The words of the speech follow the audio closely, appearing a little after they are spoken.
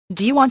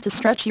Do you want to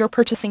stretch your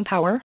purchasing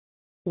power?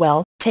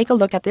 Well, take a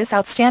look at this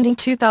outstanding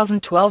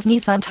 2012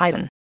 Nissan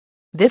Titan.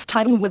 This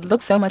Titan would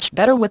look so much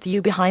better with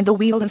you behind the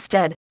wheel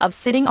instead of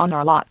sitting on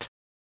our lot.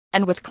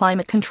 And with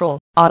climate control,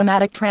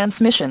 automatic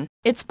transmission,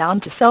 it's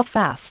bound to sell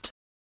fast.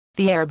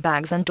 The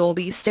airbags and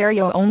Dolby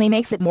stereo only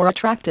makes it more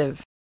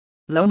attractive.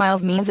 Low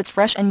miles means it's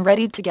fresh and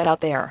ready to get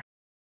out there.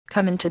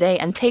 Come in today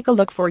and take a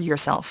look for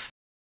yourself.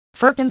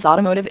 Firkins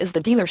Automotive is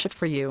the dealership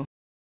for you.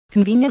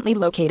 Conveniently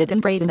located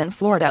in Bradenton,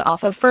 Florida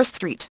off of 1st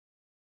Street.